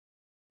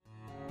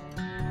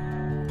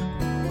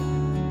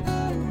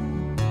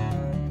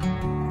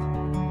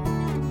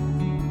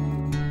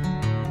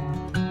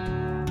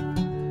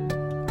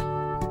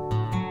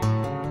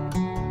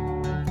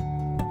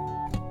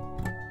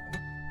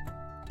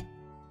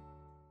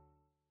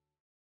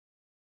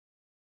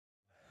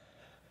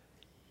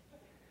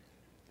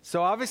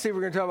So obviously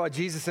we're going to talk about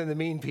Jesus and the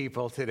mean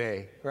people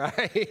today,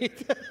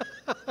 right?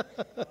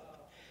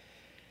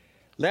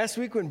 Last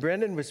week when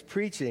Brendan was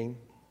preaching,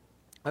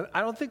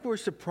 I don't think we're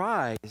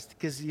surprised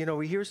because,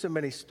 we hear so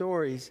many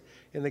stories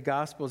in the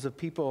Gospels of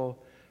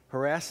people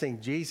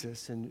harassing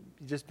Jesus and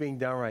just being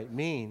downright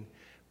mean.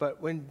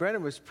 But when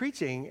Brendan was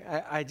preaching,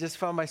 I just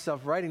found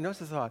myself writing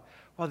notes and thought,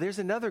 well, there's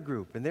another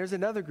group, and there's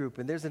another group,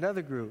 and there's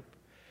another group.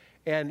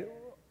 And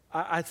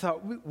I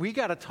thought, we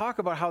got to talk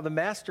about how the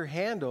Master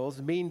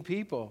handles mean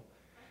people.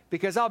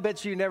 Because I'll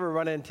bet you never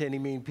run into any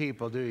mean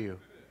people, do you?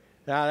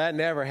 No, that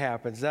never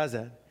happens, does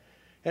it?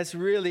 That's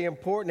really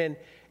important.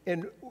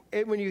 And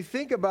when you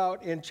think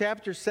about in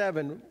chapter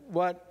 7,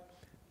 what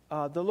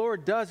the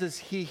Lord does is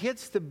he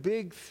hits the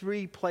big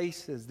three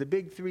places, the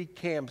big three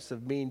camps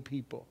of mean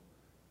people.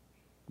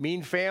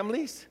 Mean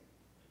families,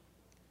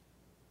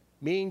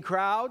 mean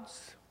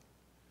crowds,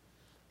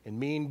 and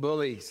mean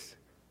bullies.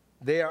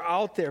 They are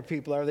out there,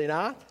 people, are they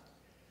not?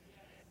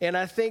 And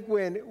I think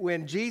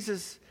when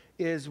Jesus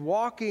is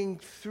walking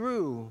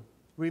through,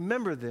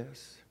 remember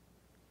this,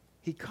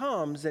 he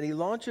comes and he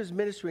launches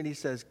ministry and he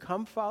says,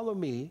 come follow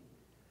me,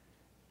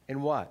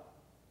 and what?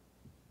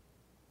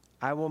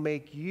 I will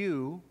make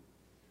you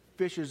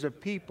fishers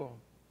of people.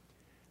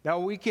 Now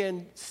we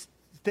can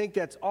think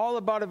that's all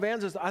about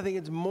evangelism. I think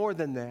it's more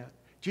than that.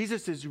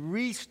 Jesus is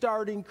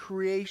restarting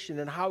creation,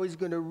 and how he's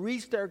going to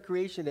restart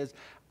creation is,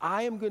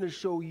 I am going to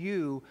show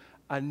you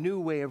a new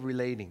way of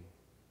relating,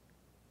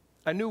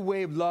 a new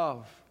way of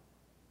love,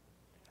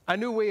 a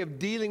new way of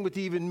dealing with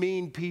even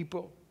mean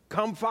people.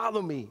 Come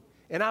follow me,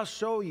 and I'll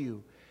show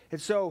you.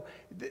 And so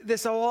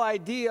this whole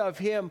idea of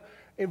him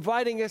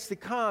inviting us to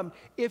come,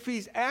 if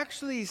he's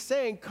actually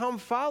saying, come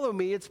follow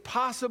me, it's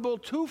possible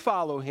to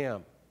follow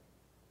him.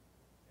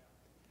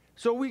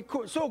 So we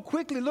so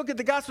quickly look at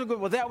the gospel and go,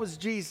 well, that was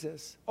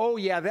Jesus. Oh,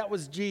 yeah, that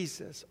was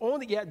Jesus.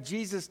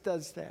 Jesus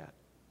does that.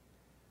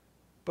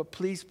 But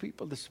please,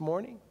 people, this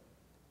morning,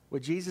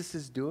 what Jesus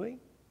is doing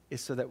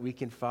is so that we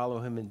can follow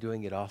him in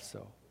doing it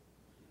also.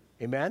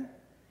 Amen?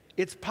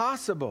 It's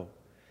possible.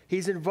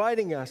 He's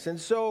inviting us. And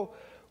so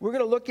we're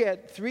going to look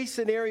at three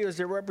scenarios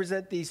that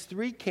represent these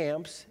three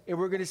camps, and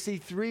we're going to see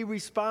three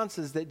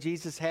responses that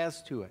Jesus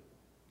has to it.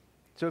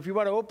 So if you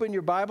want to open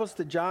your Bibles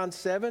to John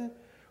 7,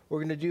 we're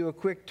going to do a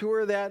quick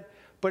tour of that.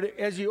 But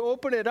as you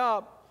open it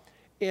up,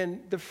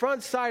 in the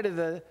front side of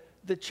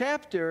the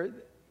chapter,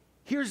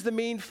 here's the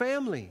mean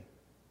family.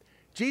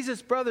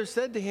 Jesus' brother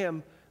said to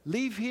him,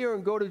 leave here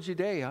and go to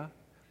Judea,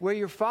 where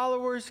your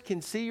followers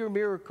can see your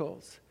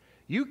miracles.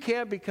 You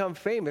can't become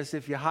famous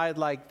if you hide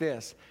like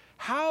this.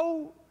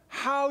 How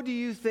do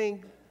you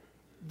think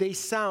they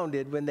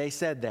sounded when they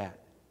said that?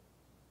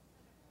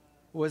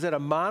 Was it a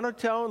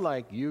monotone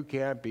like, you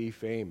can't be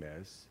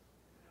famous?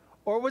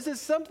 Or was it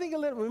something a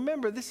little,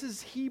 remember, this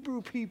is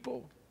Hebrew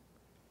people.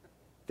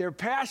 They're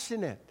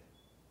passionate.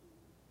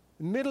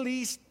 Middle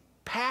East,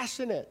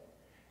 passionate.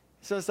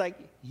 So it's like,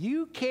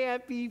 you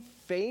can't be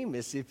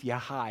famous if you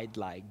hide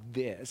like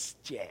this.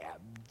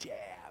 Jab,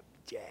 jab,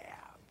 jab.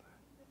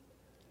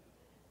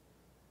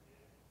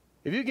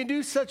 If you can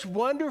do such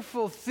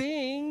wonderful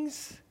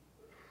things,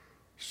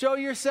 show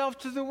yourself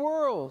to the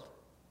world.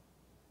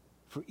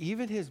 For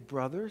even his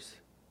brothers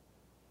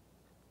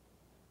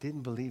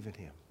didn't believe in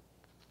him.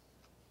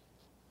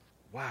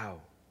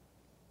 Wow.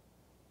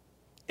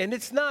 And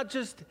it's not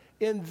just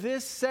in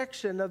this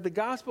section of the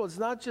gospel. It's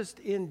not just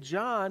in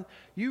John.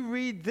 You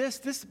read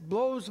this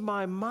blows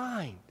my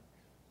mind.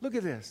 Look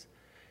at this.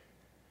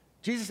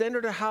 Jesus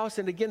entered a house,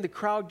 and again the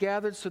crowd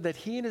gathered so that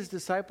he and his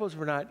disciples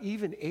were not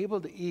even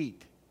able to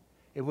eat.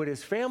 And when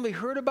his family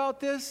heard about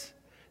this,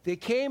 they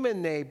came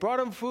and they brought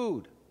him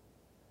food.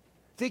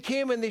 They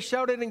came and they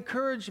shouted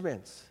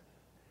encouragements.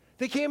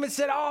 They came and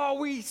said, oh,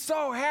 we're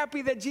so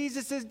happy that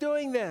Jesus is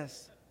doing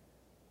this.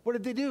 What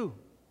did they do?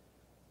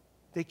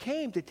 They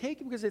came to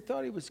take him because they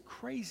thought he was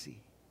crazy.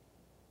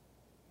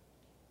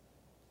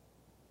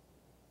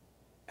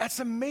 That's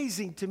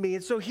amazing to me.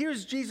 And so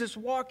here's Jesus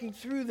walking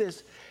through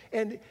this.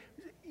 And,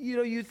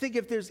 you think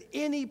if there's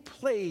any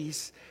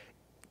place,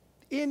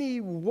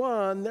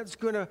 anyone that's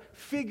going to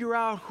figure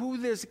out who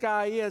this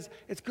guy is,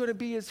 it's going to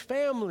be his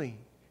family.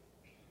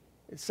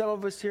 And some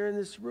of us here in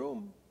this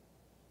room,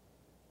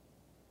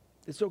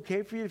 it's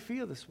okay for you to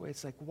feel this way.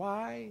 It's like,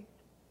 why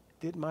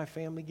didn't my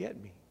family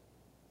get me?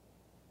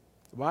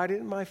 Why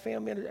didn't my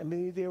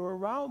family they were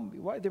around me.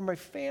 Why? They're my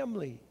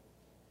family.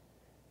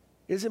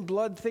 Isn't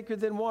blood thicker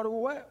than water?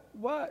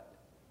 What?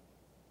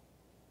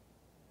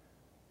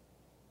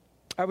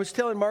 I was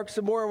telling Mark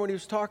Zamora when he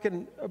was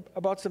talking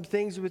about some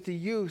things with the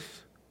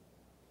youth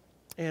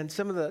and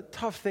some of the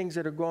tough things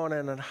that are going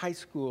on in high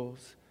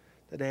schools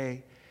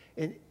today.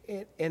 And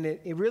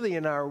it really,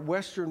 in our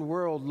Western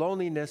world,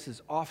 loneliness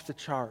is off the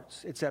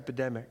charts. It's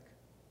epidemic.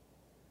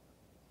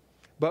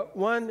 But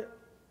one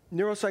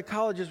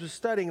neuropsychologist was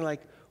studying,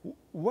 like,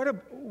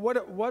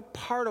 what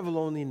part of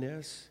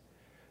loneliness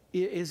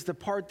is the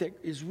part that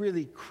is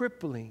really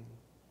crippling,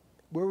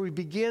 where we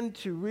begin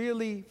to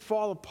really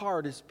fall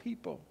apart as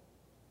people.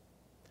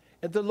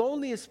 And the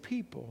loneliest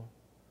people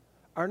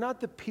are not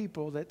the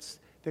people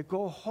that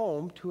go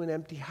home to an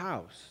empty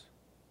house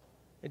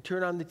and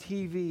turn on the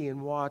TV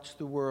and watch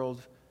the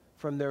world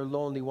from their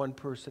lonely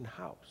one-person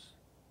house.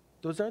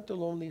 Those aren't the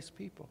loneliest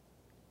people.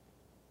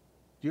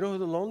 Do you know who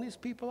the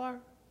loneliest people are?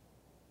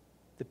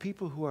 The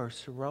people who are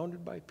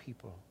surrounded by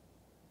people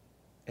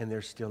and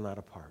they're still not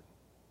apart.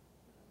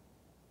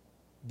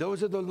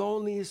 Those are the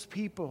loneliest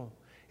people.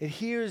 And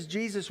here's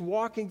Jesus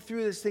walking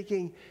through this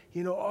thinking,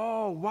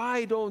 oh,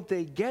 why don't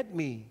they get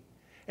me?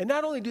 And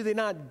not only do they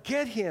not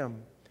get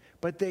him,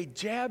 but they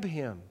jab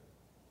him.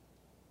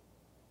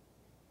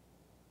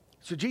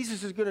 So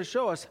Jesus is going to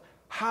show us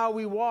how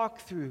we walk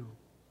through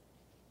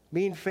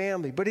mean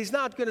family. But he's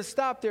not going to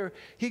stop there.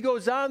 He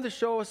goes on to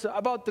show us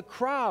about the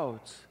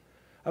crowds.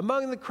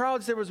 Among the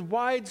crowds, there was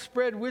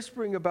widespread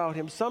whispering about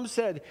him. Some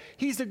said,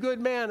 he's a good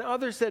man.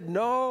 Others said,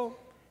 no,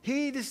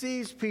 he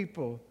deceives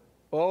people.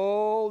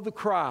 Oh, the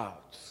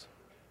crowds.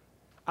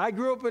 I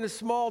grew up in a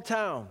small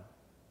town.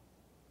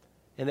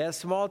 In that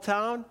small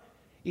town,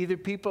 either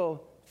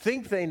people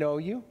think they know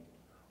you,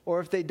 or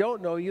if they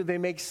don't know you, they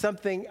make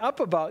something up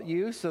about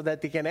you so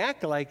that they can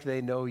act like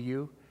they know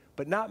you,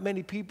 but not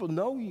many people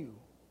know you.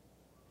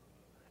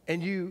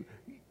 And you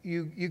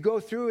go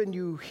through and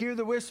you hear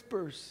the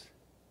whispers.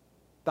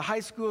 The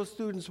high school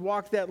students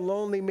walk that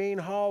lonely main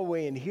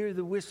hallway and hear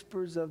the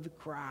whispers of the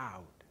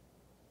crowd.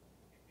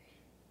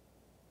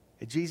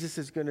 And Jesus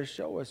is going to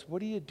show us, what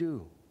do you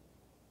do?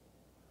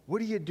 What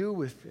do you do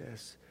with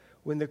this?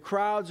 When the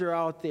crowds are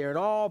out there and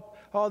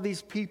all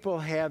these people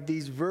have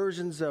these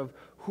versions of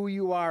who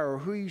you are or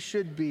who you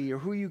should be or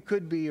who you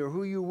could be or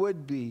who you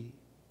would be.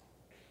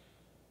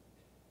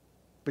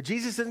 But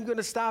Jesus isn't going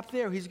to stop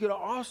there. He's going to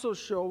also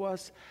show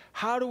us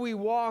how do we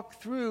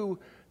walk through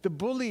the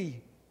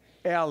bully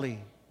alley.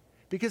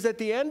 Because at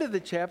the end of the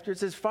chapter, it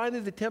says, finally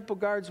the temple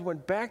guards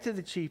went back to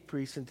the chief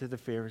priests and to the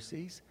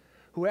Pharisees,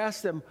 who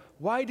asked them,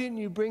 why didn't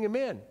you bring him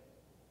in?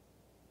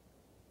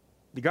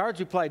 The guards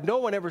replied, no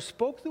one ever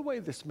spoke the way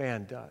this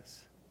man does.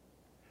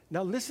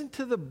 Now listen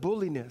to the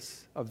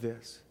bulliness of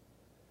this.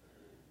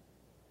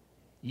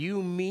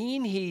 You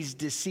mean he's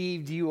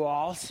deceived you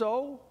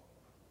also,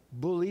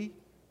 bully?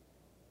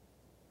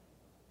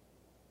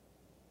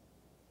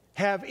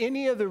 Have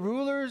any of the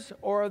rulers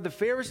or the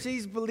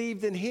Pharisees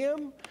believed in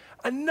him?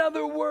 In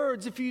other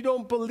words, if you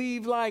don't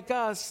believe like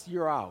us,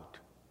 you're out.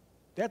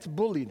 That's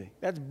bullying.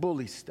 That's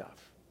bully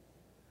stuff.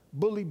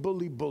 Bully,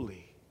 bully,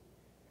 bully.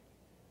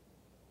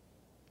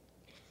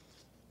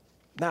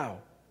 Now,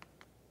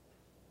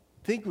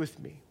 think with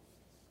me.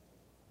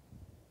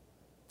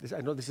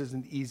 I know this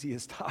isn't the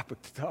easiest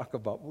topic to talk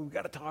about, but we've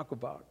got to talk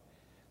about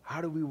how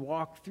do we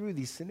walk through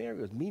these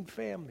scenarios? Mean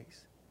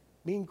families,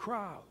 mean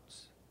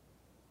crowds,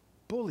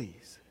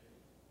 bullies.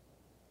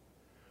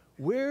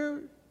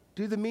 Where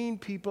do the mean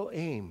people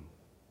aim?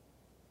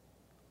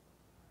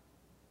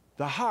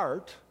 The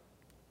heart.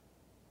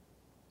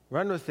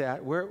 Run with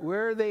that.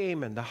 Where are they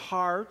aiming? The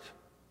heart.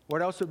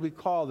 What else would we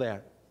call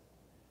that?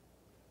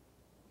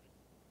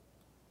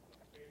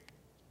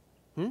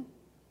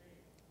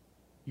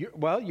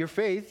 Your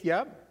faith,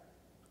 yeah.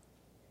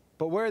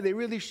 But where are they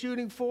really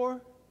shooting for?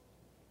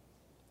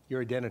 Your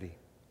identity.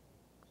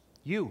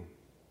 You,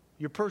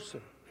 your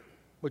person,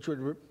 which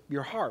would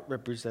your heart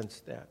represents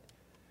that.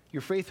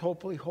 Your faith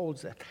hopefully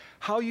holds that.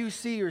 How you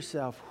see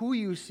yourself, who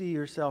you see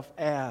yourself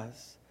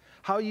as,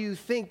 how you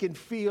think and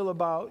feel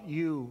about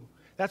you.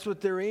 That's what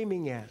they're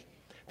aiming at.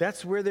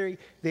 That's where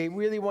they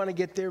really want to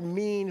get their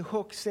mean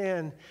hooks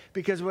in.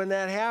 Because when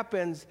that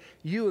happens,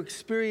 you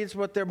experience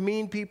what their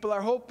mean people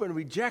are hoping.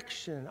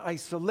 Rejection,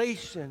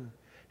 isolation,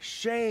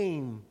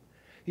 shame.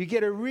 You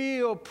get a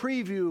real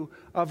preview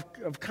of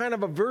kind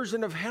of a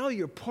version of hell.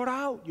 You're put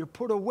out, you're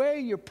put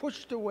away, you're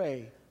pushed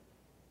away.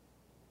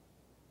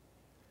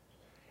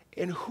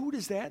 And who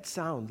does that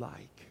sound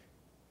like?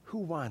 Who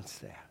wants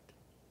that?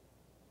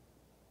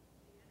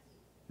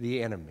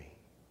 The enemy.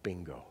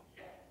 Bingo.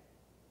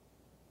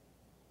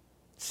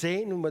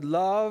 Satan would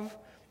love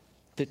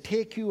to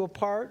take you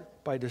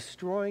apart by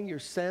destroying your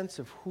sense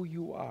of who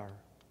you are.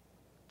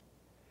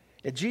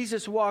 And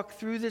Jesus walked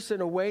through this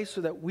in a way so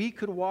that we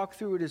could walk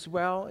through it as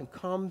well and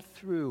come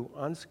through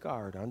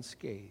unscarred,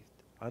 unscathed,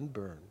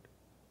 unburned,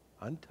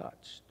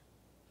 untouched.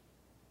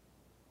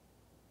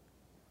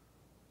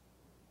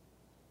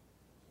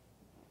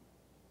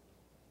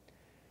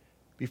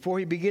 Before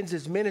he begins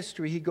his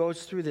ministry, he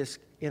goes through this,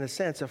 in a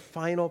sense, a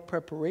final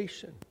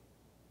preparation.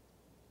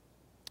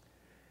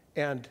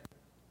 And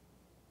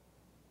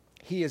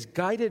he is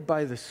guided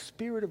by the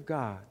Spirit of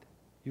God.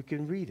 You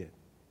can read it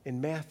in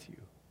Matthew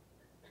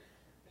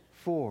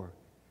 4.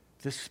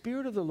 The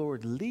Spirit of the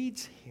Lord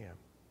leads him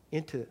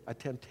into a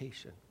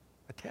temptation,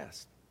 a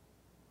test.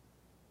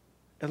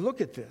 And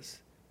look at this.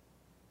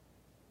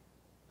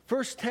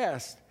 First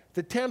test,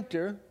 the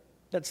tempter,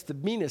 that's the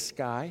meanest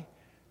guy,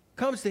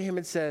 comes to him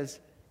and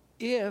says,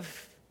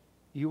 if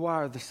you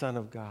are the Son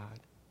of God,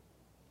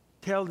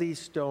 tell these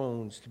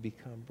stones to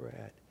become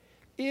bread.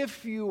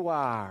 If you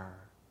are.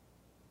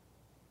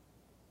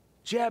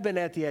 jabbing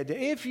at the idea.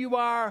 If you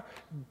are,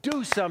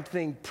 do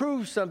something,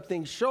 prove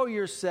something, show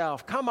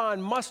yourself. Come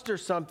on, muster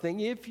something.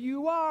 If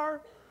you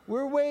are,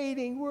 we're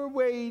waiting, we're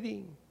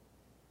waiting.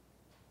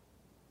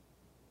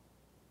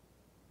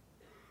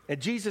 And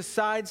Jesus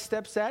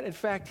sidesteps that. In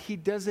fact, he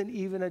doesn't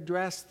even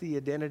address the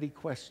identity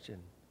question,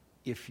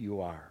 if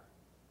you are.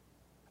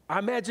 I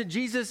imagine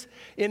Jesus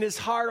in his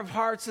heart of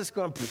hearts is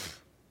going,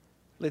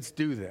 let's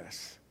do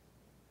this.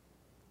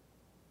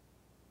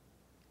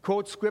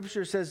 Quote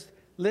scripture says,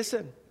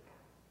 listen,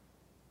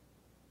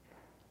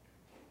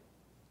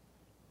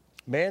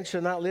 man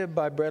shall not live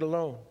by bread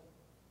alone,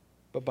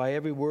 but by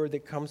every word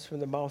that comes from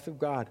the mouth of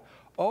God.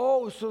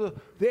 Oh, so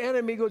the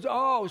enemy goes,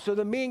 oh, so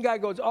the mean guy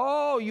goes,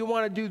 oh, you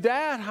want to do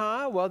that,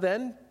 huh? Well,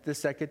 then the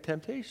second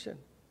temptation.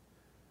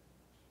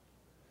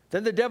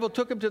 Then the devil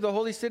took him to the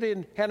holy city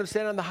and had him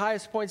stand on the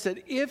highest point and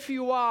said, if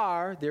you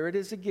are, there it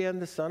is again,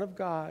 the Son of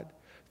God,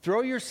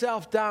 throw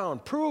yourself down,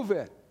 prove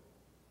it.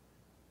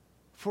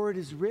 For it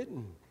is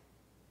written,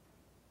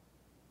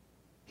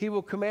 he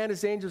will command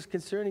his angels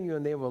concerning you,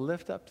 and they will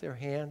lift up their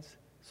hands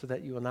so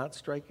that you will not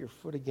strike your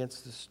foot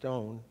against a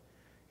stone.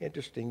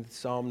 Interesting,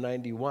 Psalm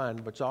 91,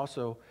 which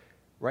also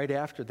right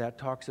after that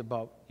talks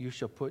about you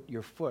shall put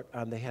your foot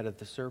on the head of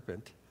the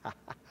serpent.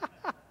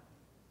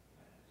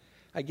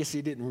 I guess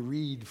he didn't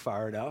read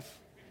far enough.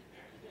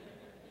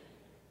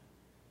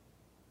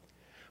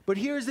 But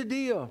here's the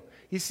deal.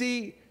 You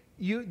see,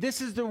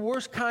 this is the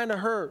worst kind of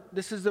hurt.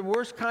 This is the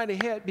worst kind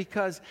of hit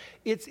because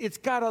it's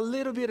got a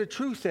little bit of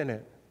truth in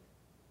it.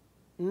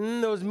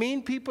 Those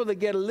mean people that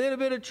get a little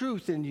bit of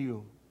truth in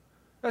you.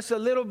 That's a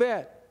little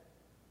bit.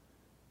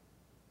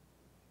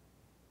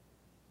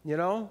 You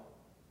know?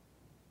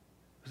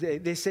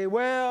 They say,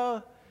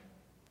 well,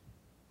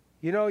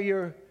 you know,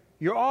 you're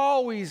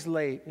always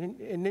late.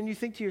 And then you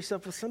think to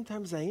yourself, well,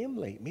 sometimes I am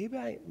late. Maybe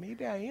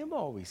I am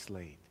always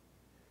late.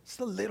 It's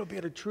a little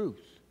bit of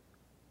truth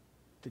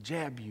to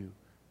jab you.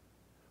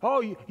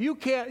 Oh, you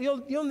can't,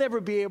 you'll never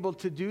be able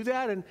to do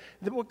that. And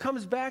what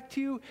comes back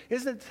to you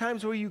isn't the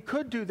times where you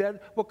could do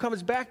that. What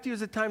comes back to you is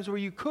the times where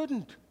you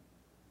couldn't.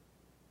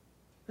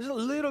 There's a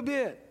little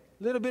bit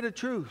of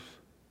truth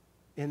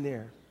in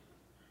there.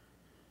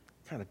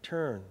 Kind of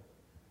turn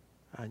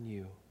on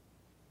you.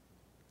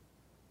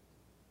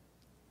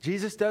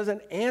 Jesus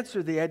doesn't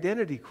answer the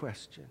identity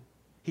question.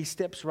 He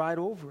steps right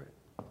over it.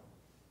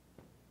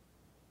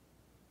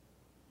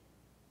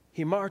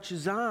 He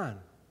marches on.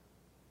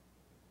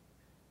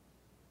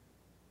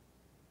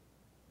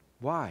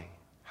 Why?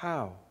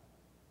 How?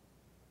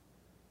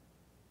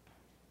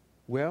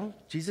 Well,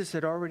 Jesus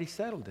had already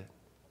settled it.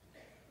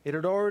 It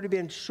had already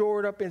been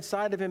shored up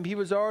inside of him. He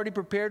was already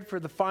prepared for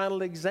the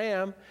final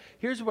exam.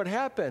 Here's what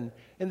happened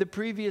in the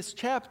previous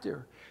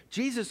chapter.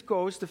 Jesus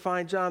goes to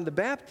find John the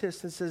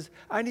Baptist and says,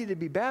 I need to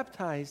be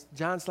baptized.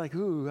 John's like,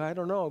 ooh, I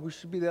don't know. We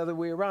should be the other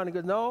way around. He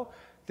goes, no,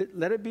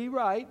 let it be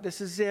right. This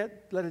is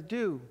it. Let it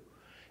do.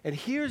 And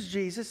here's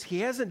Jesus. He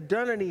hasn't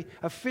done any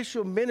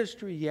official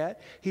ministry yet.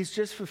 He's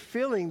just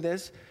fulfilling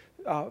this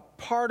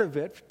part of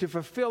it to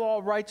fulfill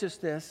all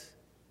righteousness.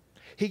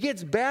 He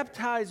gets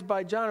baptized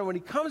by John, and when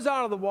he comes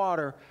out of the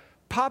water,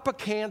 Papa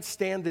can't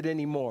stand it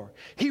anymore.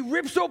 He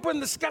rips open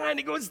the sky and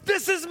he goes,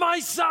 this is my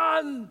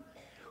son,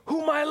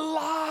 whom I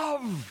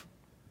love.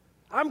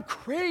 I'm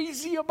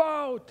crazy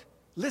about.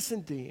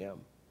 Listen to him.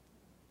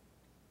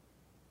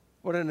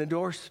 What an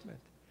endorsement.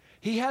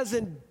 He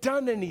hasn't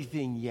done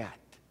anything yet.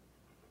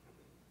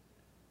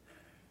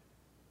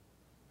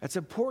 That's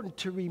important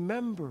to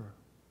remember.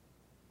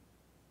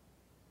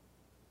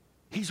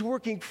 He's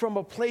working from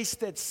a place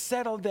that's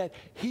settled, that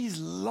he's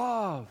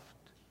loved.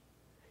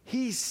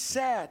 He's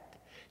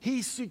set.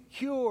 He's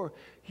secure.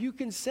 You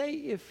can say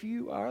if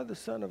you are the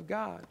Son of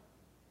God,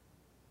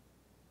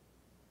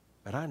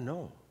 but I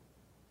know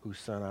whose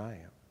son I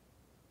am.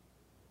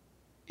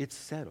 It's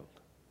settled.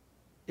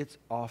 It's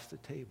off the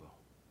table.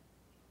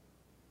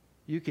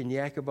 You can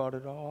yak about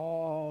it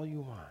all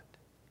you want.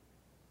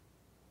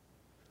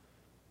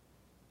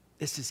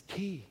 This is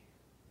key.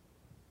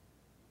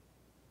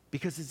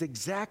 Because it's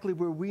exactly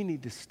where we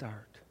need to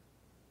start.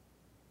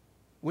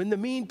 When the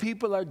mean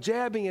people are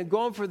jabbing and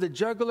going for the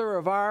jugular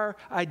of our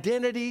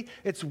identity,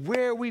 it's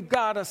where we've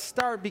got to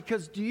start.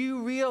 Because do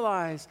you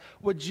realize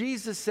what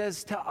Jesus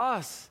says to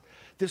us?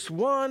 This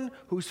one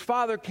whose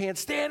father can't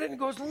stand it and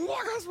goes,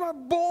 look, that's my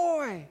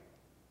boy.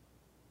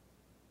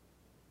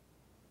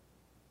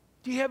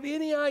 Do you have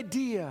any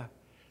idea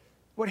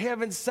what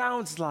heaven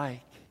sounds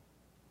like?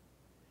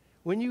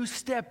 When you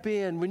step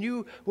in, when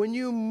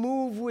you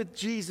move with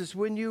Jesus,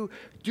 when you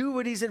do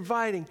what he's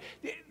inviting,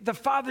 the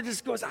Father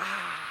just goes,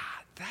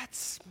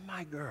 that's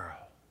my girl.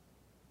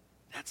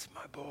 That's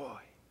my boy.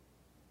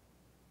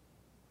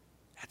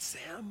 That's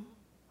them.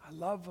 I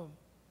love them.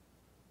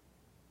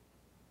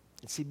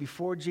 And see,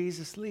 before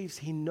Jesus leaves,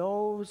 he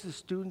knows the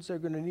students are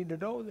going to need to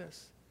know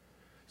this.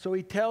 So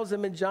he tells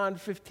them in John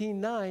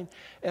 15:9,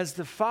 as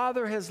the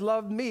Father has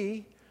loved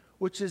me,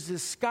 which is the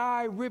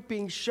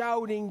sky-ripping,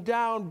 shouting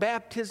down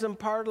baptism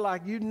part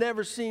like you've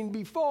never seen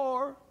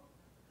before.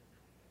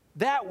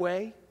 That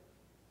way,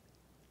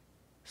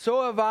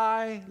 so have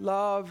I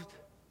loved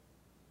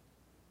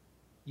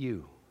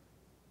you.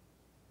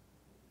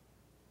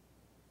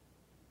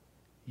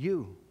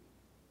 You,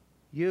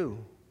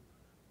 you,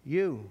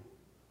 you,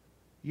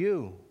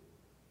 you,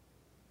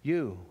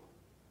 you,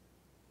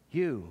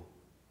 you,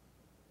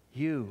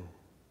 you,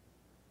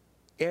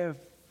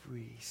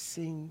 every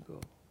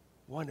single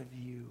one of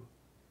you.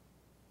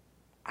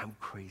 I'm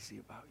crazy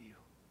about you.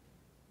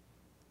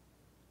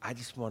 I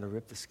just want to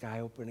rip the sky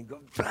open and go,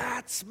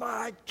 that's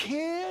my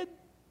kid.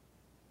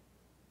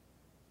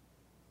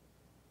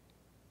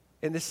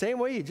 In the same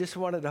way you just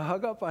wanted to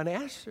hug up on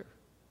Asher,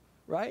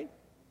 right?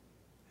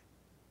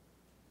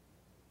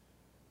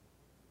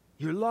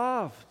 You're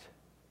loved.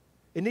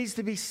 It needs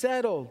to be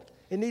settled.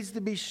 It needs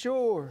to be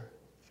sure.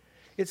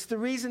 It's the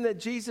reason that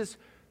Jesus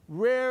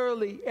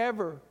rarely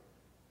ever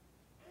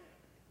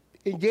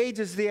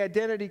engages the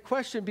identity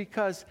question,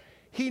 because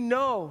he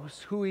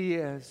knows who he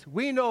is.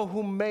 We know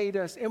who made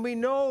us, and we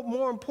know,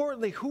 more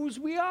importantly, whose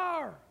we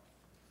are.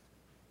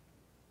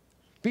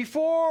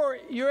 Before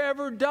you're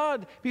ever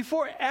done,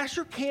 before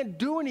Asher can't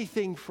do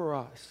anything for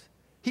us.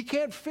 He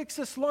can't fix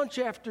us lunch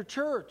after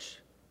church,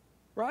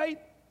 right?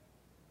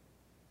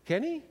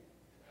 Can he?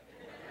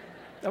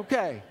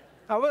 Okay.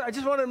 I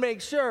just want to make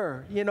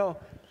sure,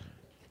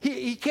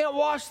 He can't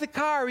wash the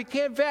car. He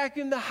can't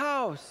vacuum the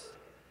house.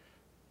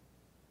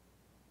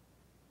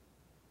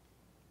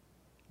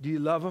 Do you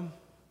love him?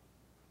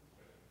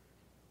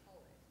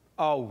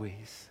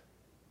 Always.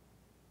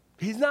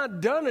 He's not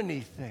done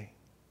anything.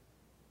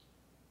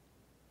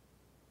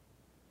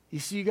 You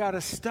see, you got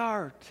to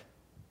start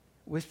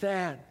with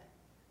that.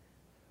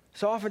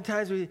 So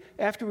oftentimes,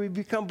 after we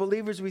become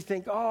believers, we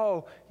think,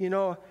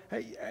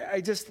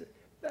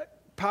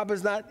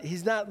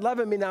 he's not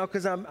loving me now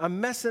because I'm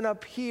messing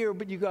up here.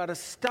 But you got to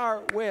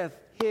start with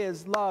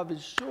his love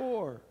is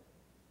sure.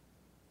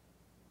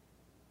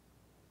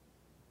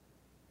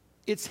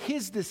 It's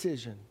his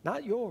decision,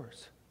 not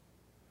yours.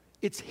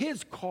 It's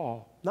his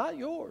call, not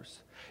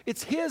yours.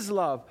 It's his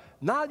love,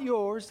 not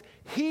yours.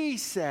 He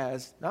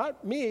says,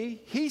 not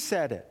me, he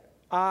said it.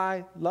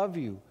 I love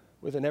you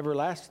with an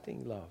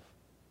everlasting love.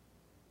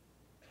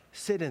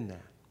 Sit in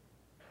that.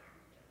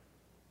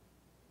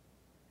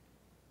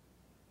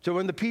 So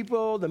when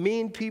the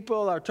mean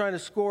people are trying to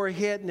score a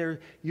hit and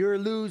you're a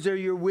loser,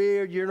 you're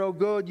weird, you're no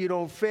good, you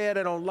don't fit,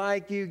 I don't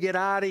like you, get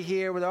out of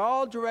here, when they're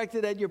all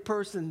directed at your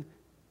person,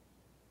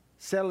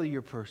 settle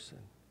your person.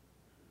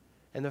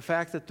 And the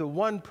fact that the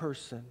one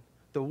person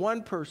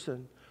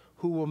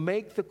who will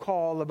make the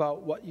call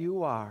about what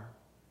you are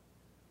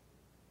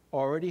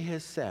already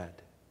has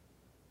said,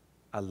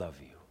 I love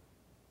you.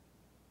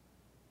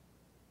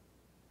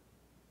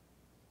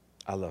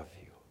 I love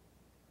you.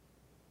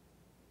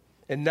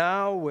 And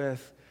now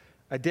with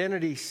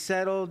identity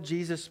settled,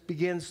 Jesus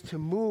begins to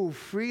move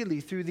freely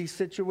through these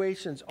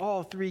situations.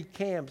 All three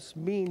camps,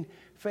 mean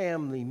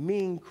family,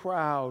 mean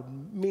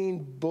crowd,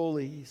 mean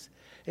bullies.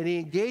 And he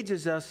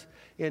engages us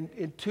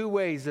in two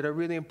ways that are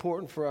really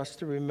important for us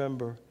to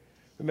remember.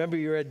 Remember,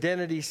 your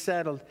identity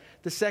settled.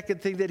 The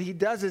second thing that he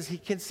does is he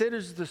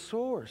considers the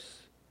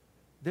source.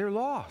 They're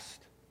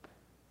lost.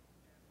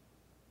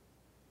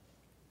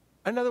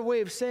 Another way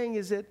of saying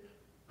is that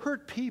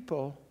hurt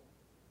people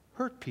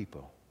hurt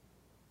people.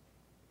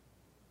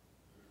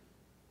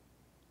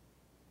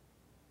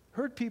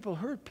 Hurt people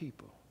hurt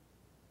people.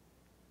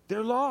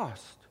 They're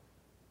lost.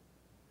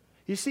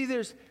 You see,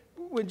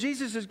 when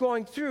Jesus is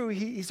going through,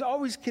 he's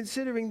always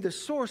considering the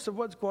source of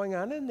what's going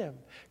on in them.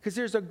 Because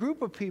there's a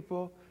group of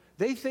people,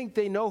 they think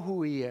they know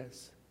who he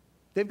is.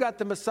 They've got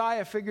the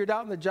Messiah figured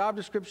out in the job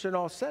description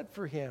all set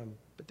for him,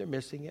 but they're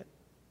missing it.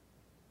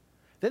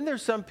 Then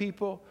there's some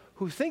people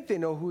who think they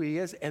know who he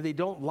is, and they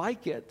don't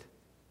like it.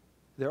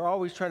 They're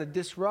always trying to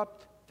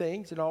disrupt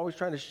things and always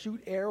trying to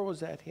shoot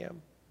arrows at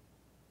him.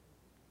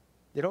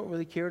 They don't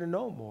really care to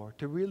know more,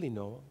 to really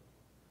know him.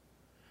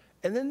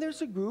 And then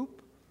there's a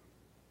group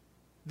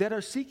that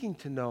are seeking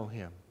to know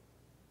him,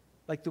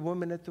 like the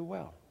woman at the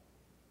well.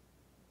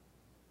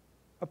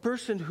 A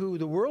person who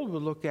the world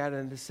would look at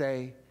and to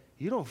say,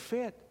 you don't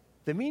fit.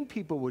 The mean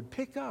people would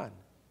pick on.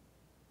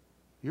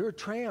 You're a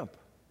tramp.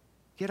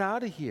 Get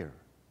out of here.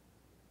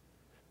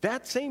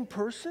 That same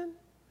person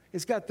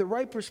has got the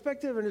right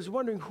perspective and is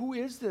wondering, who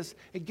is this?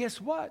 And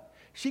guess what?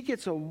 She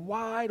gets a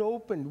wide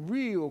open,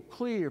 real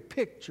clear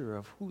picture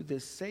of who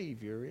this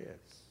Savior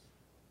is.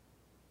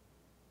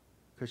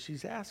 Because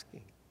she's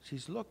asking,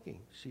 she's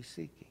looking, she's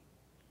seeking.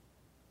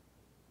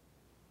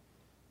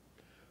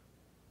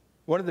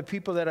 One of the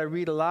people that I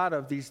read a lot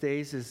of these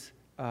days is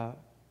a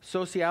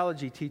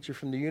sociology teacher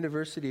from the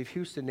University of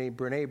Houston named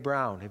Brené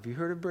Brown. Have you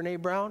heard of Brené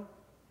Brown?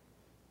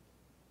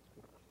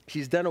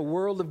 She's done a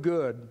world of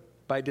good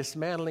by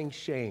dismantling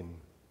shame.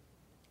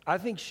 I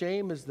think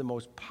shame is the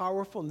most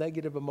powerful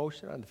negative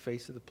emotion on the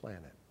face of the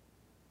planet.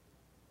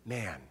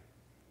 Man,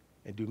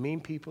 and do mean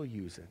people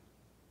use it?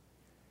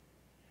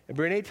 And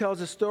Brené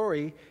tells a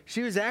story.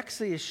 She was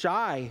actually a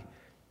shy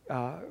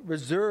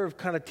reserved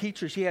kind of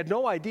teacher. She had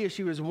no idea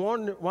she was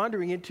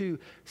wandering into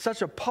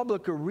such a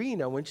public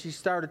arena when she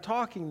started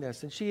talking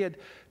this. And she had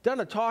done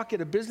a talk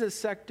at a business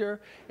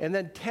sector, and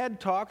then TED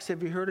Talks.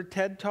 Have you heard of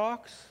TED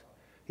Talks?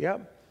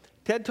 Yep.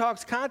 TED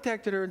Talks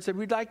contacted her and said,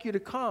 we'd like you to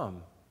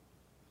come.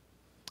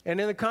 And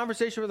in the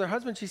conversation with her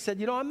husband, she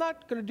said, I'm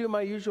not going to do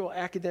my usual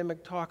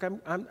academic talk.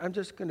 I'm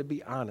just going to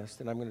be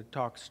honest, and I'm going to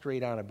talk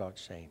straight on about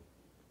shame.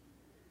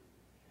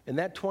 And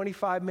that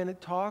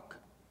 25-minute talk,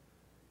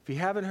 if you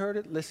haven't heard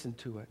it, listen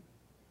to it.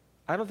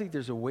 I don't think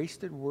there's a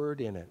wasted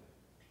word in it.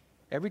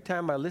 Every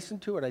time I listen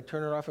to it, I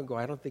turn it off and go,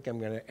 I don't think I'm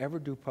going to ever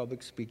do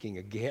public speaking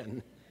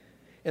again.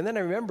 And then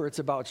I remember it's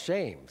about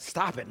shame.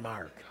 Stop it,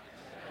 Mark.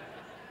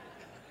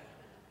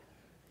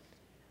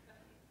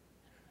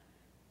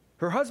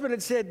 Her husband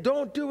had said,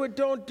 don't do it,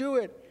 don't do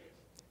it.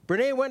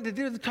 Brene went to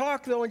do the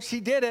talk, though, and she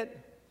did it.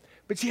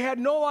 But she had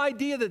no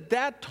idea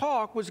that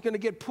talk was going to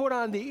get put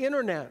on the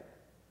internet.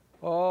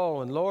 Oh,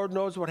 and Lord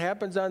knows what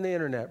happens on the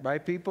internet,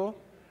 right, people?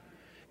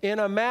 In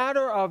a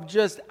matter of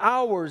just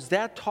hours,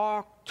 that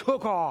talk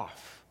took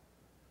off,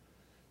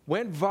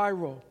 went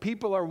viral.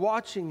 People are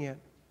watching it.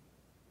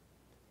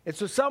 And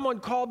so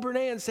someone called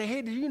Brene and said,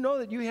 hey, did you know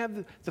that you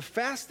have the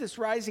fastest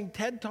rising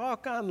TED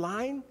Talk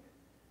online?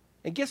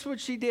 And guess what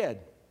she did?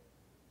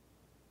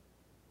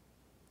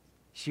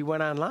 She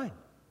went online.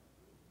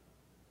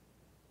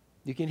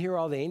 You can hear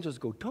all the angels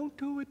go, don't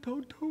do it,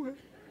 don't do it.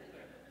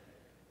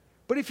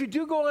 But if you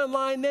do go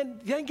online, then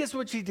guess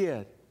what she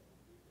did?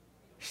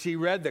 She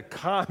read the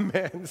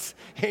comments.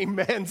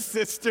 Amen,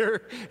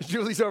 sister.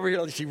 Julie's over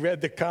here. She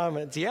read the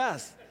comments.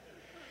 Yes.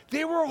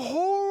 They were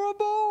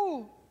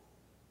horrible.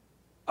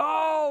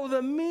 Oh,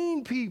 the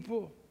mean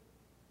people.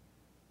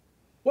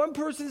 One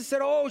person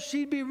said, oh,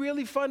 she'd be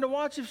really fun to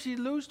watch if she'd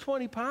lose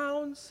 20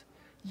 pounds.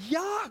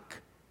 Yuck.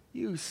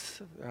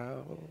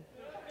 Oh.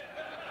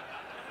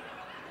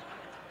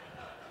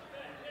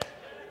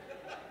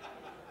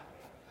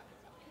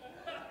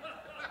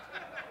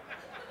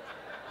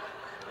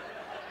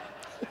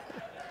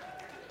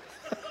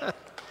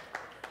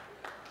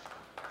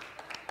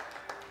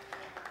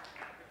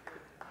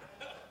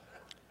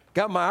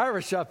 Got my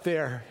Irish up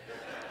there.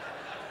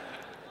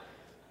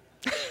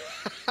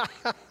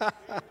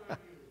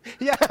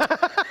 Yeah.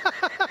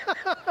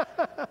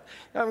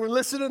 I'm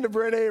listening to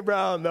Brene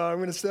Brown, though. I'm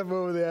going to step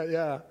over that,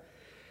 yeah.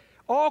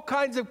 All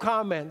kinds of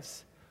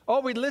comments.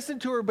 Oh, we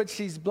listened to her, but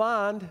she's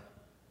blonde.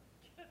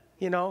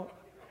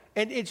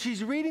 And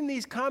she's reading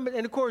these comments.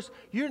 And, of course,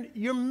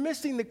 you're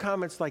missing the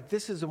comments like,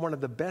 this is one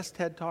of the best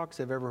TED Talks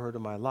I've ever heard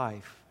in my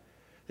life.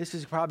 This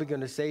is probably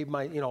going to save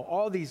my,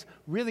 all these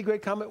really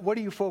great comments. What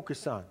do you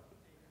focus on?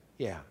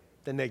 Yeah,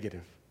 the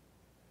negative.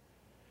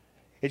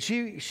 And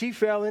she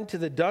fell into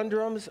the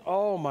doldrums.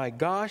 Oh, my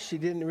gosh, she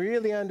didn't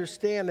really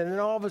understand. And then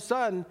all of a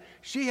sudden,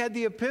 she had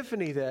the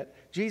epiphany that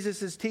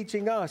Jesus is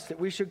teaching us, that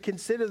we should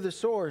consider the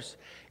source.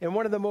 And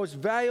one of the most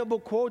valuable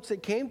quotes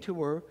that came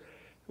to her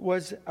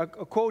was a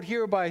quote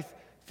here by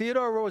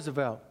Theodore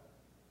Roosevelt.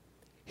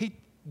 He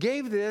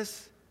gave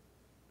this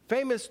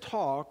famous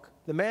talk,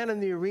 The Man in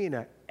the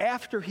Arena,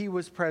 after he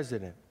was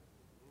president.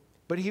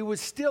 But he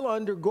was still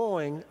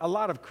undergoing a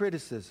lot of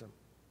criticism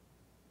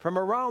from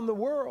around the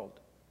world.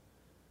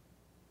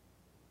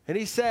 And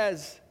he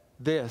says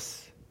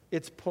this,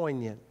 it's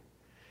poignant.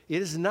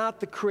 It is not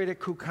the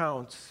critic who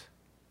counts,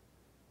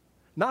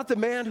 not the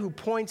man who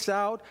points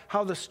out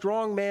how the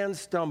strong man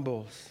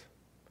stumbles,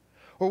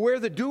 or where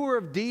the doer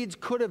of deeds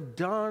could have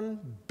done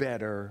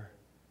better.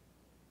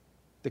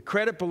 The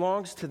credit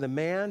belongs to the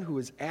man who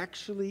is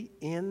actually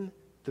in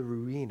the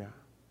arena,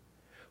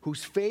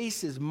 whose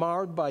face is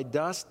marred by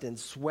dust and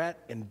sweat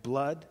and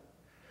blood,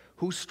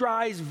 who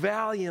strives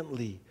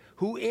valiantly,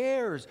 who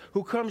errs,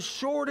 who comes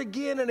short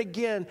again and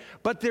again.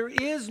 But there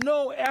is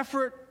no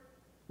effort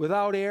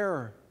without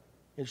error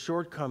and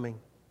shortcoming.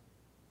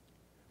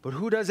 But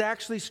who does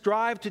actually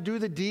strive to do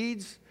the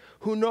deeds,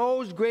 who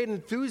knows great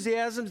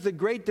enthusiasms, the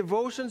great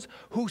devotions,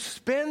 who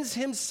spends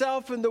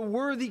himself in the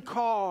worthy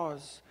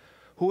cause,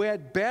 who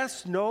at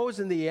best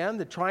knows in the end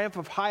the triumph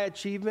of high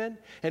achievement,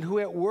 and who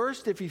at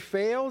worst, if he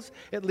fails,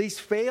 at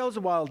least fails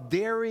while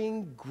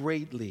daring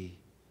greatly,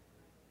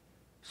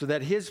 so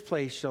that his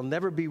place shall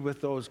never be with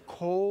those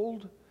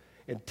cold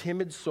and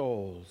timid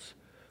souls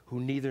who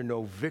neither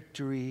know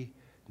victory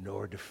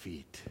nor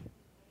defeat.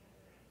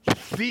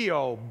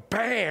 Theo,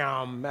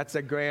 bam, that's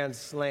a grand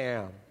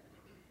slam.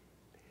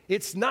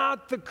 It's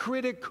not the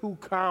critic who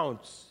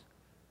counts.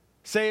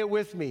 Say it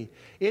with me.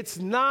 It's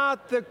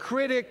not the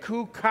critic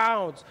who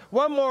counts.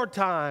 One more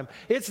time.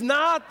 It's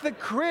not the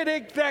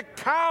critic that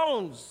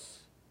counts.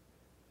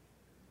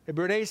 And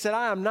Brene said,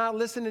 I am not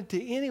listening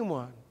to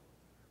anyone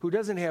who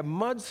doesn't have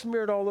mud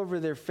smeared all over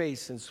their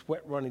face and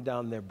sweat running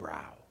down their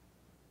brow.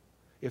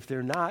 If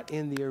they're not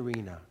in the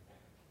arena,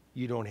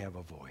 you don't have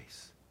a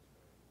voice.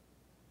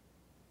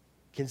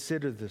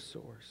 Consider the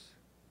source.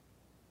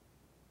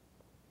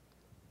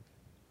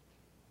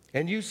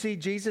 And you see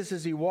Jesus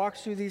as he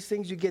walks through these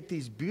things, you get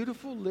these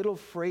beautiful little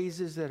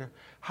phrases that are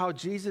how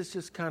Jesus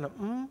just kind of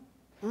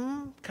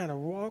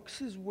walks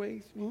his way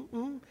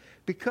through.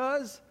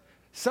 Because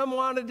Some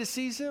wanted to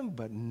seize him,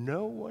 but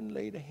no one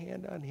laid a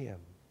hand on him.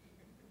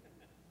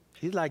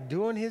 He's like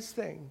doing his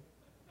thing.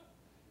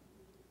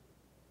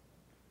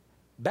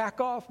 Back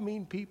off,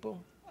 mean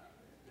people.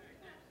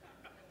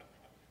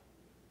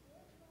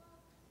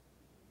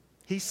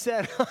 He's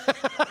settled.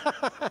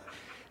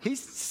 He's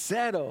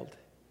settled.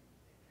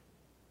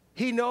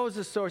 He knows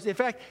the source. In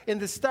fact, in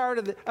the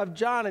start of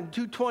John in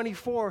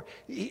 2:24,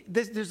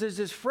 there's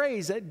this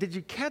phrase. Did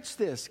you catch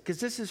this? Because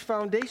this is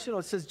foundational.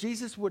 It says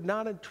Jesus would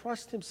not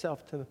entrust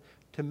himself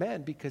to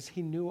men because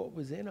he knew what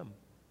was in him.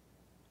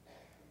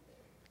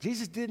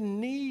 Jesus didn't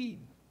need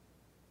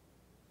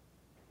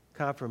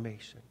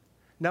confirmation.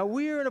 Now,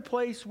 we're in a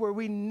place where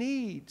we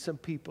need some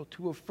people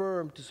to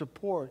affirm, to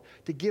support,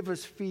 to give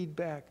us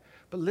feedback.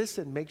 But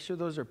listen, make sure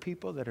those are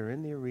people that are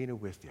in the arena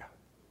with you.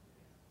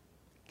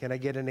 Can I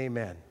get an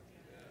amen?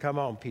 Come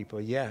on,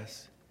 people,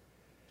 yes.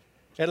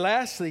 And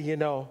lastly,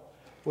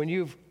 when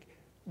you've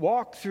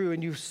walked through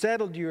and you've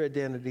settled your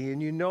identity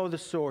and you know the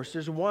source,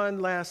 there's one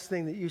last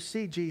thing that you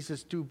see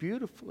Jesus do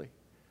beautifully.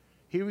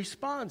 He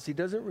responds. He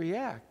doesn't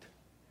react.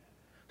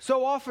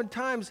 So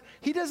oftentimes,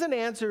 he doesn't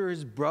answer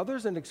his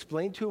brothers and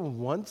explain to them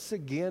once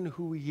again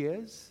who he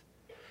is.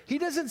 He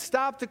doesn't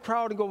stop the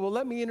crowd and go, well,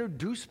 let me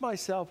introduce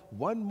myself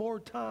one more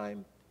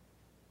time.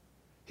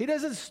 He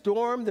doesn't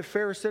storm the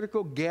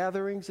Pharisaical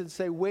gatherings and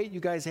say, wait,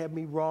 you guys have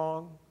me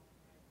wrong.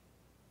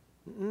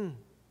 Mm-mm.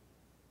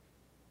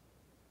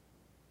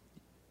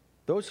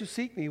 Those who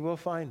seek me will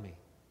find me.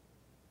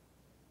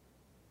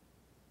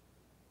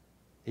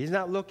 He's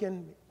not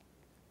looking,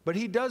 but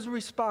he does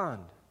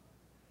respond.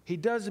 He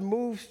does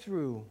move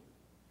through.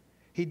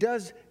 He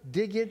does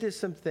dig into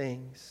some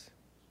things.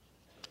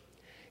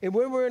 And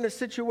when we're in a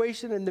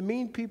situation and the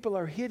mean people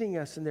are hitting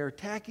us and they're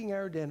attacking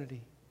our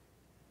identity,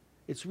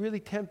 it's really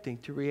tempting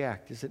to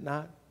react, is it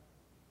not?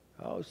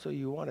 Oh, so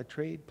you want to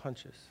trade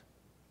punches.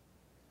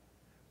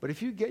 But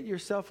if you get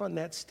yourself on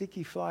that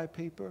sticky fly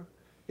paper,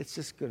 it's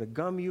just going to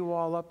gum you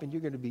all up and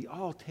you're going to be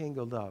all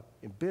tangled up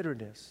in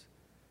bitterness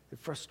and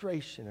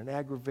frustration and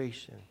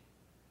aggravation.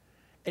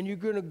 And you're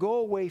going to go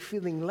away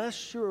feeling less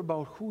sure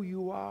about who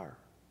you are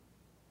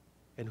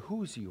and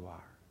whose you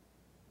are.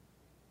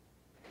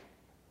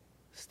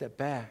 Step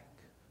back.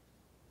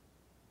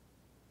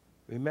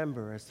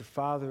 Remember, as the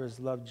Father has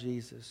loved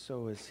Jesus,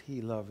 so has he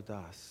loved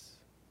us.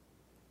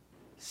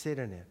 Sit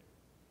in it.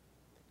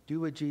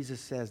 Do what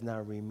Jesus says, now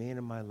remain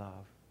in my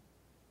love.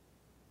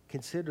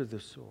 Consider the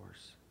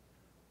source.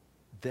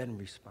 Then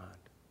respond.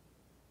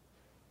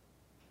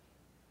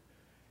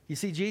 You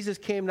see, Jesus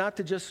came not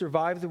to just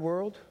survive the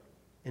world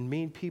and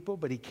mean people,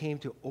 but he came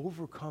to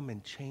overcome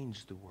and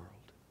change the world.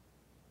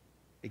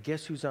 And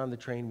guess who's on the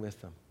train with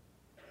him?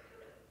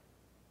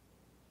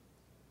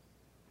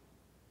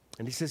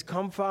 And he says,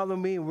 come follow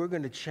me and we're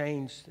going to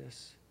change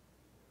this.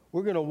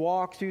 We're going to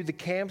walk through the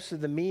camps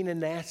of the mean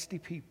and nasty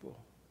people.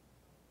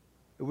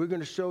 And we're going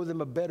to show them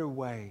a better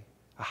way,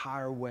 a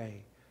higher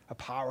way, a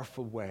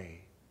powerful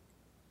way.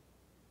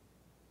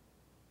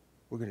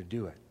 We're going to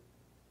do it.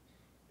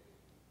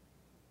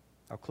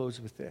 I'll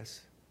close with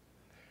this.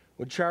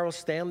 When Charles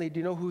Stanley, do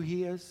you know who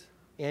he is?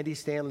 Andy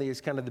Stanley is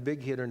kind of the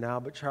big hitter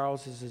now, but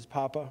Charles is his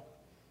papa.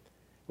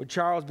 When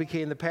Charles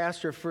became the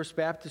pastor of First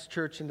Baptist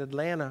Church in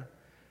Atlanta,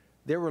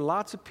 there were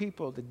lots of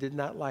people that did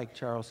not like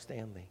Charles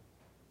Stanley.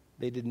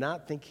 They did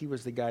not think he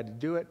was the guy to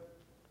do it.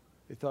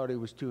 They thought he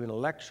was too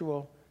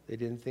intellectual. They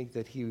didn't think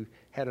that he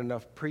had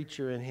enough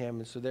preacher in him.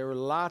 And so there were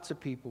lots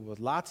of people with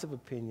lots of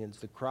opinions.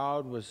 The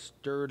crowd was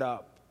stirred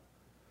up.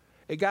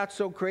 It got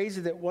so crazy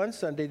that one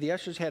Sunday, the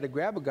ushers had to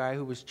grab a guy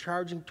who was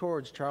charging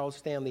towards Charles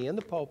Stanley in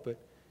the pulpit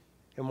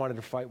and wanted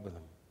to fight with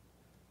him.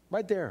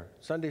 Right there,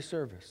 Sunday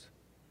service.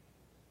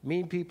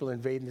 Mean people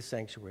invading the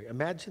sanctuary.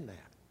 Imagine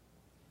that.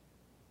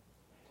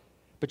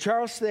 But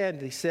Charles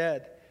Stanley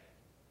said,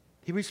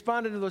 he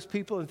responded to those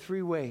people in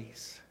three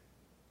ways.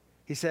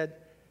 He said,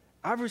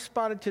 I've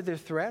responded to their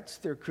threats,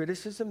 their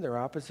criticism, their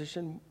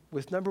opposition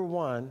with number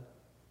one,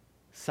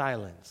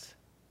 silence.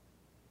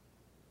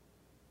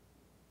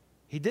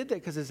 He did that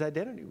because his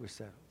identity was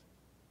settled.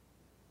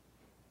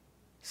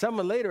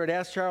 Someone later had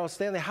asked Charles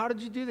Stanley, how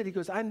did you do that? He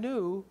goes, I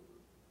knew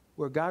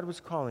where God was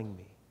calling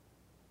me.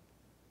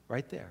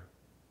 Right there.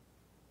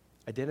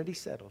 Identity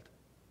settled.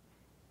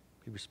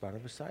 He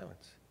responded with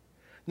silence.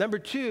 Number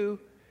two,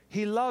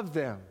 he loved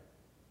them.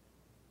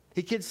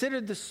 He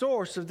considered the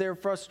source of their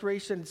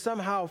frustration and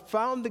somehow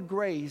found the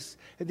grace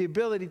and the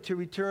ability to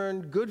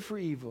return good for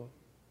evil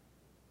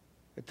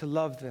and to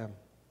love them.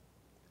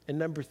 And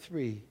number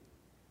three,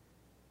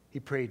 he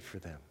prayed for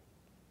them.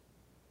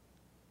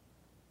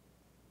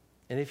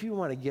 And if you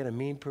want to get a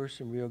mean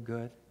person real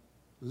good,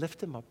 lift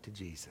them up to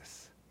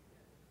Jesus.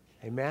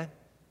 Amen?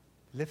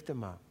 Lift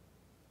them up.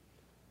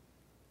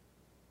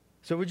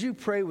 So would you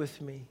pray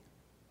with me?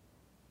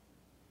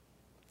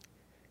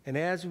 And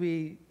as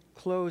we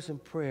close in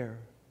prayer,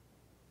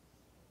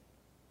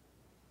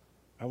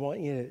 I want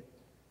you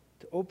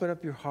to open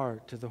up your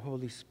heart to the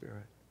Holy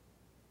Spirit.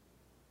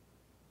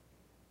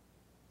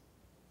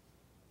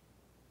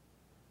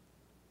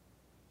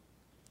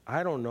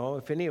 I don't know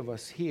if any of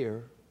us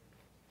here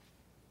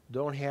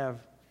don't have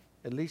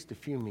at least a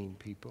few mean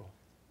people.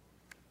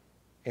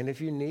 And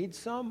if you need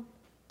some,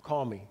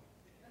 call me.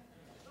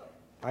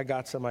 I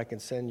got some I can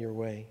send your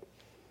way.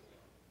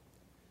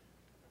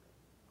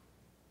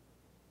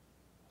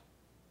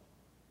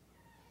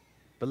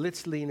 But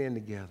let's lean in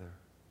together.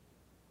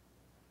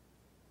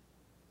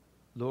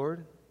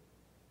 Lord,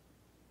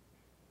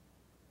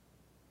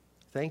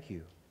 thank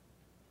you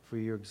for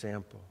your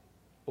example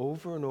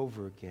over and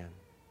over again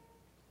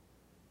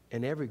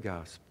in every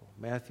gospel,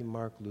 Matthew,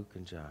 Mark, Luke,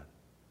 and John.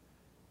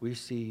 We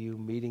see you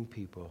meeting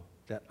people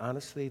that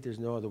honestly there's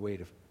no other way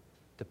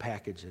to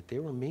package it. They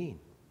were mean.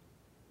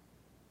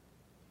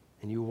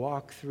 And you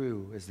walk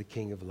through as the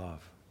King of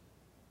love.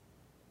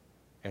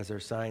 As our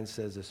sign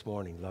says this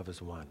morning, love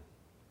is one.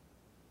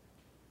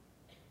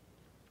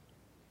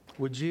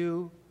 Would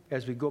you,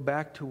 as we go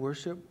back to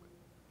worship,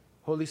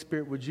 Holy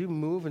Spirit, would you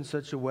move in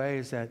such a way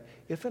as that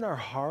if in our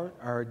heart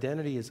our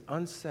identity is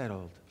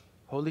unsettled,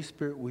 Holy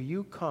Spirit, will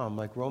you come,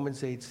 like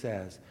Romans 8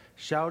 says,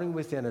 shouting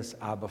within us,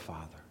 Abba,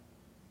 Father,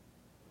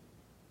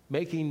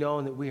 making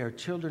known that we are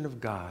children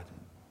of God,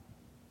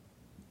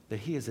 that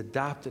He has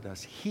adopted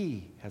us.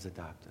 He has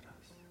adopted us.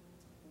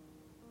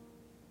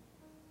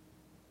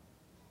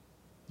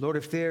 Lord,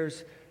 if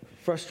there's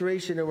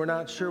frustration and we're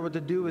not sure what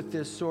to do with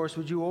this source,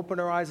 would you open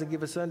our eyes and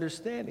give us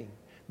understanding?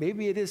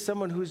 Maybe it is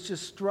someone who's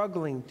just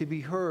struggling to be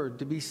heard,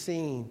 to be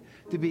seen,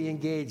 to be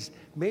engaged.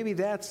 Maybe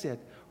that's it.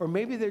 Or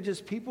maybe they're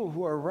just people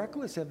who are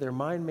reckless, have their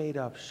mind made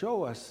up.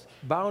 Show us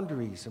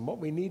boundaries and what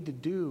we need to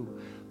do.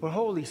 But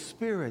Holy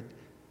Spirit,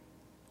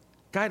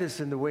 guide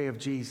us in the way of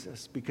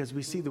Jesus, because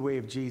we see the way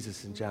of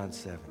Jesus in John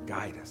 7.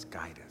 Guide us,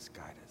 guide us,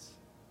 guide us,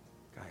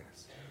 guide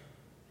us.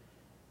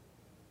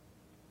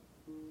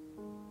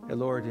 And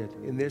Lord,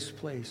 in this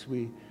place,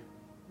 we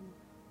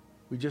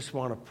just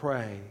want to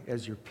pray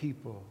as your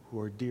people who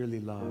are dearly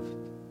loved,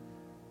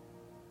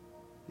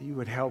 that you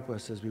would help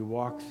us as we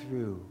walk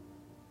through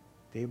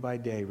day by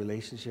day,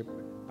 relationship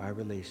by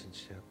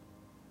relationship,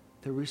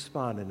 to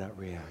respond and not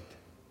react.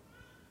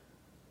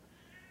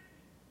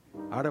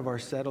 Out of our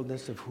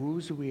settledness of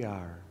whose we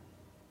are,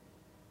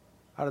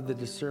 out of the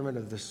discernment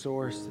of the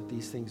source that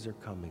these things are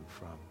coming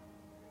from,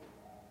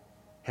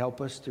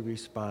 help us to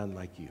respond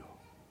like you.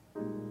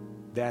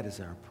 That is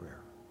our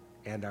prayer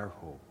and our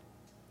hope.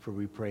 For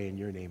we pray in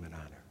your name and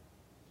honor.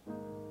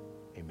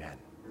 Amen.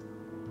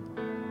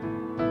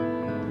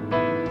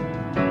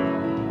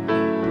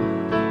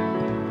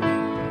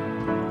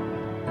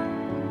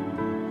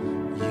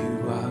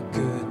 You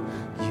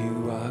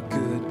are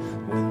good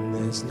when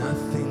there's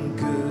nothing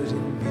good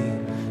in me.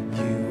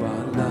 You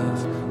are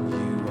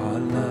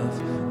love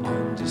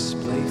on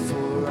display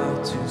for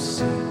all to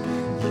see.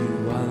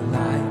 You are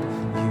light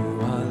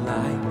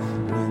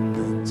when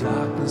the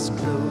darkness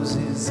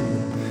closes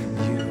in.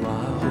 You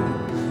are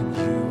hope,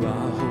 you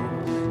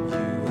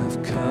have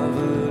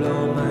covered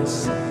all my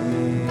sin.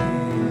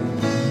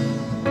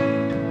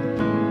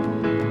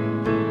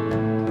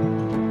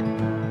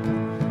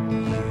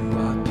 You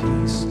are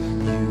peace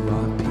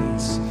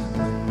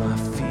when my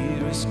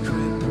fear is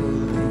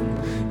crippling.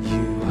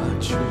 You are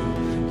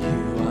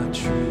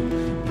true,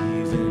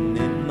 even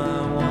in my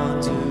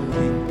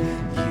wandering.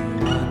 You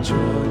are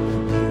joy,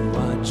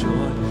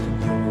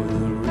 you're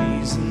the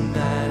reason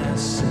that I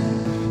sing.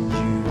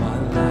 You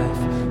are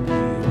life,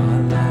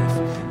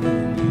 in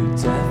you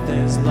death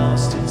has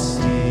lost its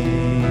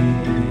sting.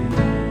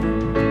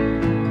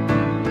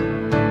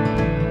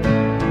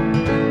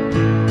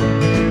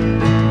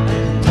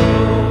 And oh,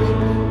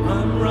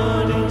 I'm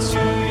running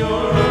to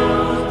your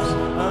arms,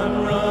 I'm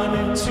running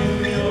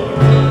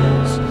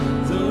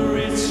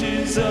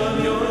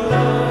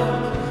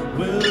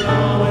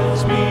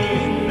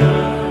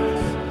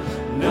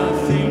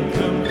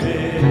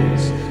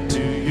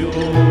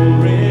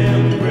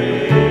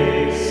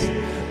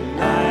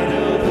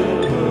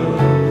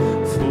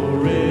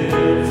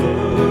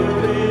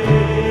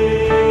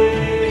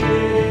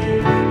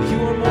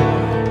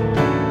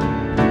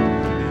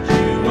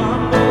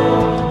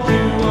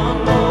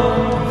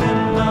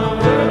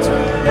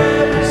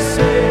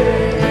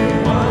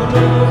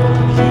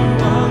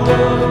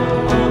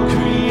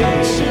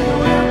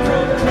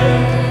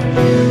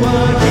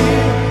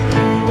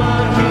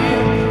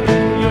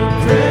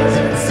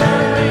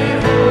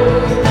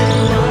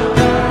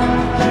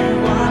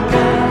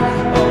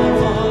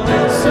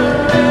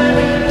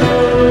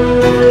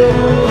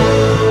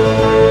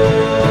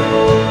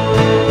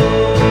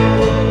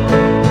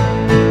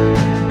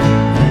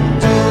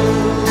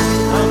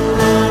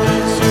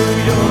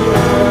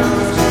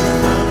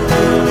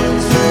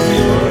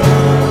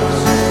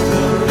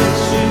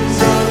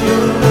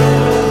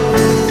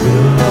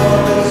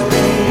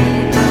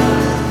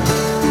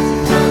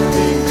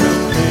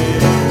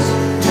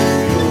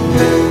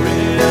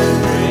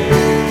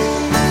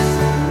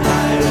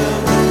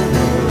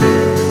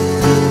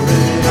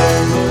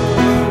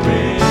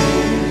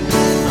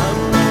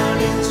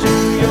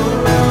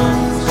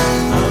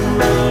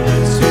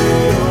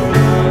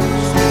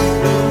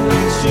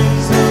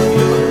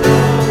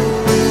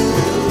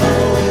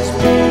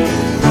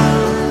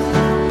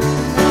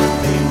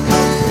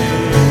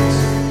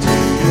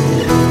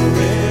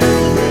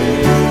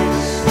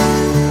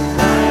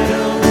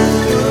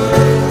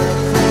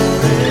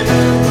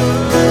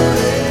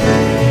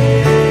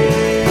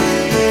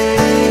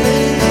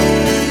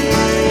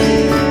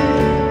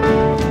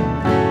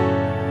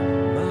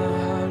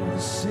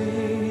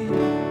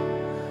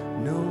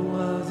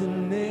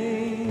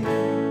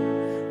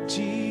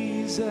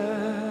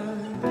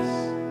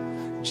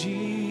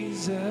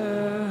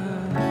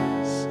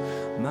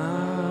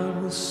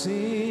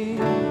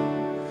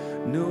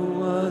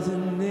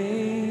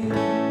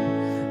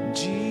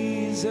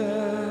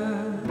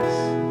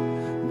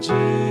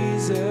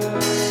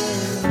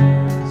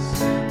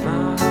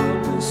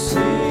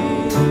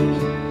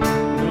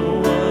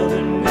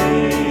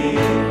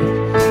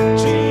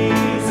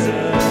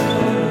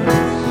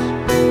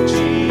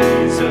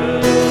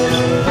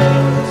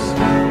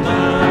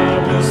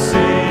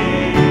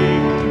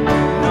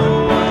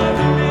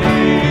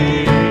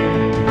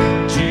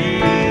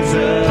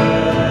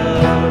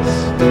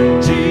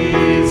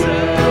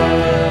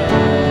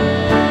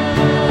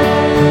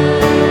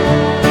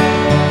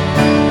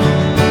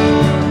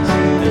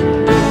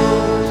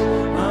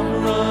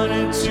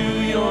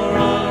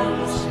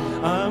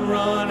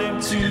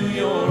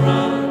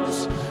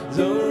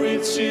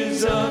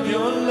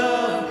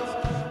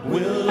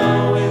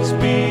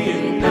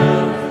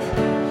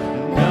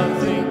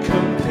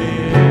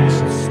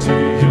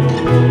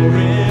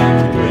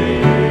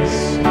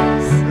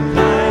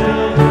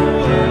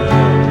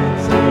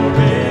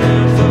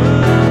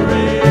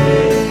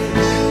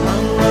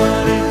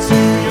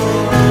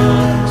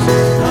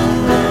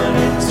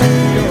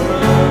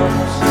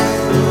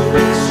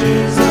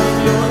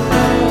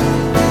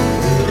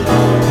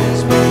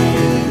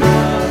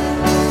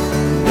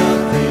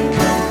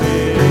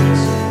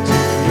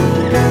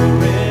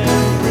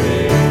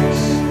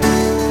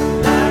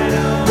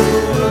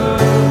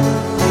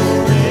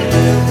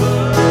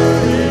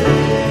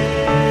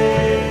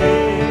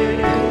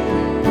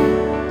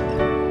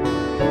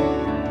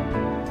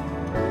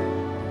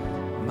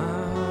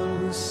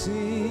will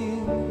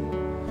sing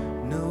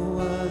no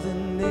other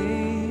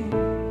name.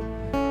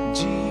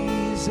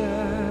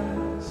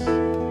 Jesus,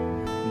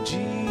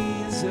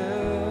 Jesus,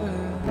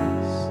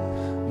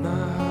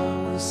 my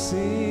heart will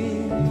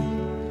sing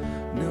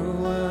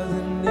no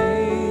other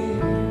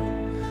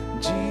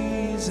name.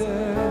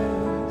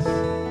 Jesus,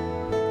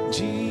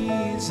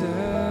 Jesus,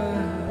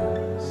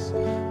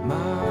 my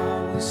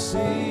heart will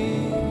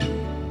sing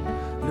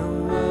no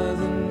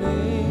other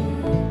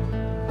name.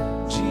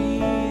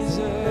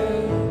 Jesus,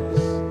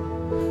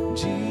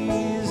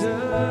 Jesus,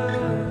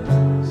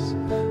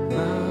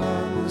 my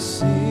heart will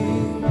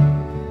sing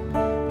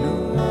no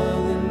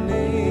other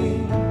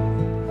name.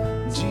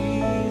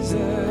 Jesus,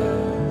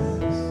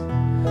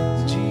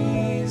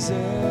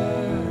 Jesus.